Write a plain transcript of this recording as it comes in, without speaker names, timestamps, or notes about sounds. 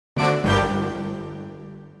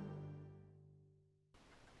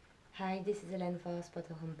Hi, this is Hélène for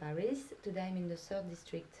Spotahome Paris. Today I'm in the 3rd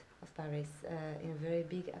district of Paris in a very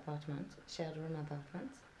big apartment, shared room apartment.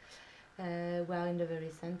 We are in the very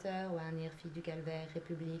center, we are near Fille du Calvaire,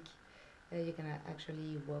 République. You can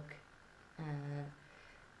actually walk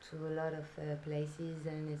to a lot of places,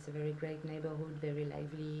 and it's a very great neighborhood, very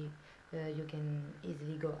lively. You can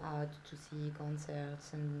easily go out to see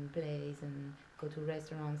concerts and plays and go to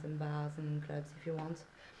restaurants and bars and clubs if you want.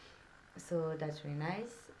 So that's really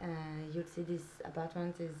nice. You'll see this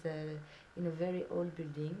apartment is in a very old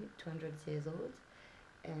building, 200 years old,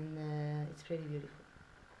 and it's really beautiful.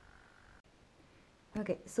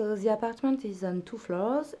 Okay, so the apartment is on 2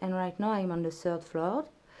 floors, and right now I'm on the 3rd floor,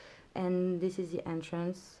 and this is the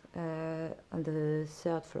entrance on the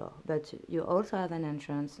 3rd floor, but you also have an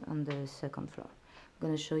entrance on the 2nd floor. I'm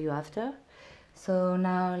going to show you after. So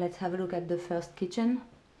now let's have a look at the first kitchen.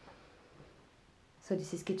 So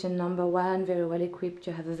this is kitchen number 1, very well equipped.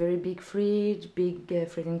 You have a very big fridge, big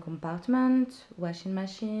freezing compartment, washing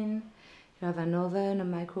machine. You have an oven, a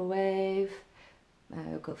microwave,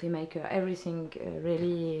 a coffee maker, everything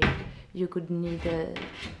really you could need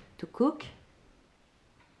to cook.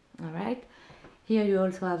 Alright, here you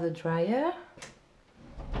also have a dryer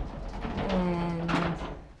and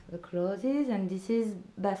the clothes, and this is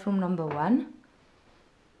bathroom number 1.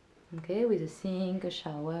 Okay, with a sink, a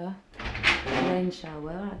shower. Rain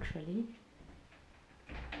shower actually.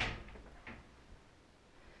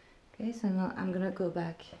 Okay, so now I'm gonna go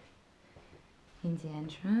back in the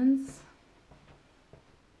entrance.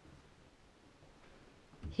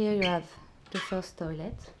 Here you have the first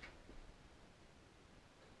toilet.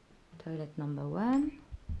 Toilet number 1.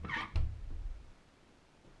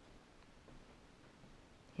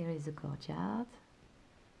 Here is the courtyard.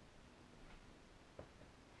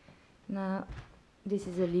 Now this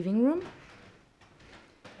is the living room.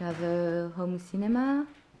 You have a home cinema,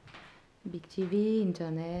 big TV,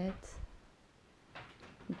 internet,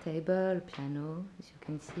 table, piano, as you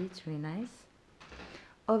can see, it's really nice.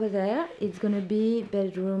 Over there, it's going to be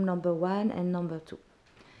bedroom number 1 and number 2.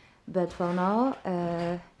 But for now,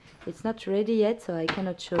 it's not ready yet, so I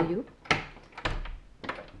cannot show you.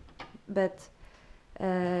 But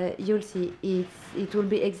you'll see, it will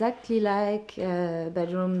be exactly like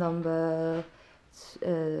bedroom number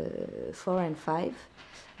 4 and 5.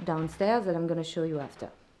 Downstairs, that I'm going to show you after.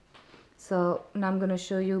 So now I'm going to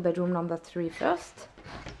show you bedroom number 3 first.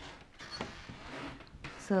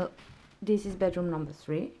 So this is bedroom number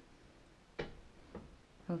 3.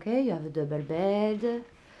 Okay, you have a double bed,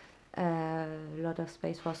 a lot of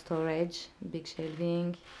space for storage, big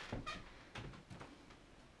shelving,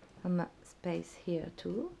 some space here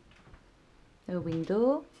too, a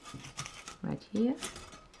window right here.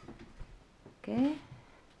 Okay,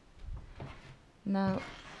 now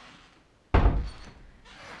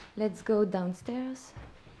let's go downstairs.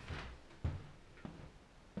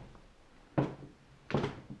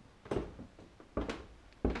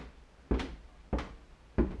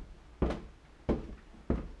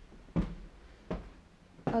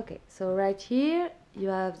 Okay, so right here you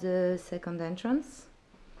have the second entrance.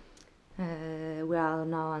 We are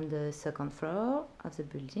now on the 2nd floor of the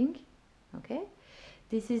building. Okay,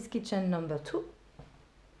 this is kitchen number 2.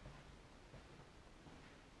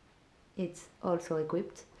 It's also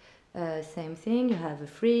equipped. Same thing, you have a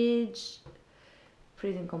fridge,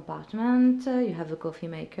 freezing compartment, you have a coffee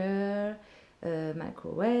maker, a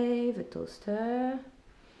microwave, a toaster,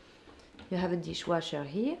 you have a dishwasher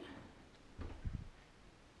here.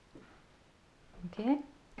 Okay,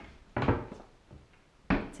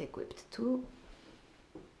 it's equipped too,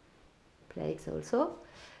 plates also,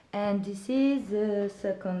 and this is the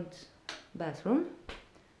 2nd bathroom,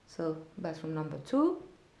 so bathroom number 2.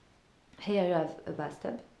 Here you have a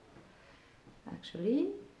bathtub, actually,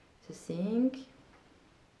 the sink,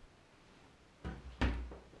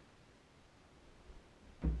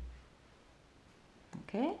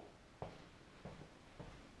 okay.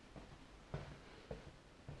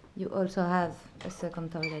 You also have a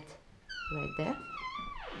 2nd toilet right there.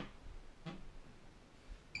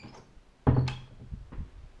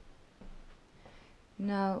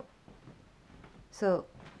 Now, so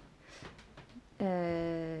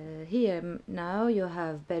here now you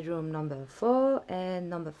have bedroom number 4 and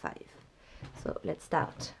number 5. So let's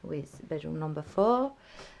start with bedroom number 4.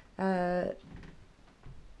 The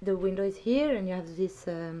window is here, and you have this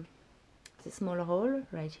small hole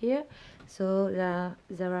right here. So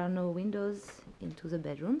there are no windows into the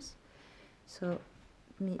bedrooms. So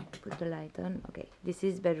let me put the light on. Okay, this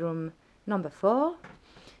is bedroom number 4.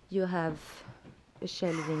 You have a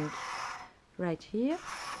shelving right here.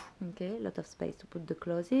 Okay, a lot of space to put the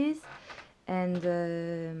clothes,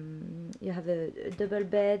 and you have a double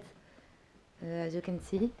bed, as you can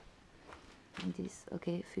see. This,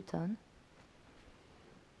 okay, futon.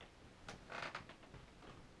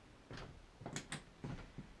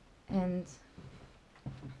 And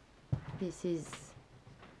this is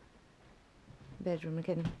bedroom. You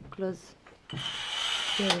can close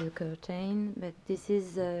here with the curtain, but this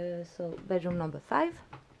is so bedroom number 5.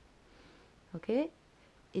 Okay,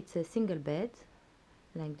 it's a single bed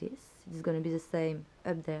like this. It's going to be the same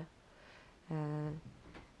up there.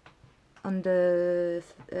 On the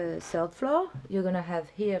 3rd floor, you're going to have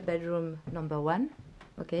here bedroom number 1.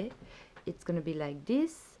 Okay, it's going to be like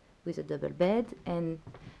this with a double bed, and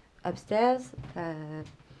upstairs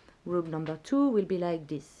room number 2 will be like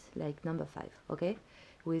this, like number 5. Okay,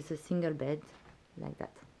 with a single bed like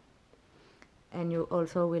that. And you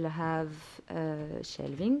also will have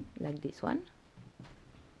shelving like this one.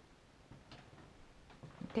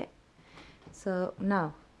 Okay, so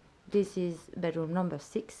now this is bedroom number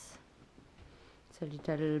 6. It's a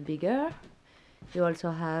little bigger. You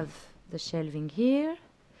also have the shelving here.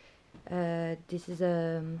 This is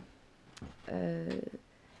a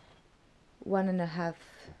 1.5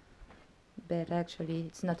 bed. Actually,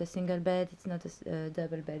 it's not a single bed. It's not a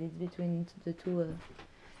double bed. It's between the two.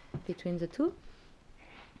 Between the two,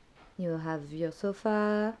 you have your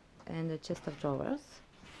sofa and a chest of drawers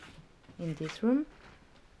in this room.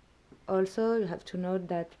 Also, you have to note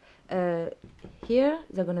that here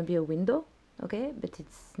there's going to be a window, okay, but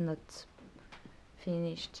it's not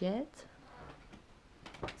finished yet.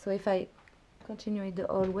 So if I continue it the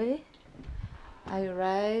hallway, I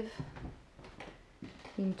arrive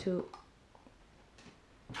into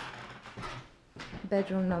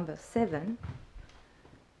bedroom number 7.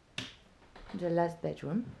 The last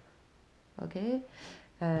bedroom. Okay,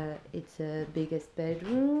 it's the biggest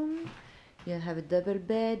bedroom. You have a double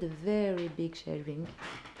bed, a very big shelving.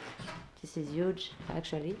 This is huge,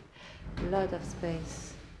 actually. A lot of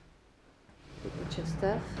space to put your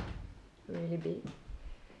stuff. Really big.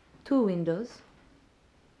 2 windows.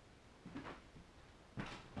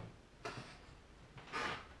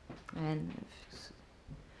 And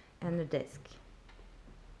a desk.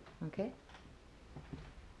 Okay.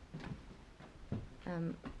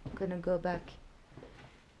 I'm gonna go back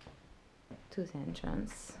to the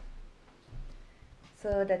entrance.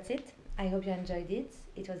 So that's it. I hope you enjoyed it.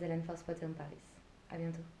 It was Hélène for Spotahome Paris. À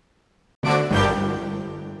bientôt.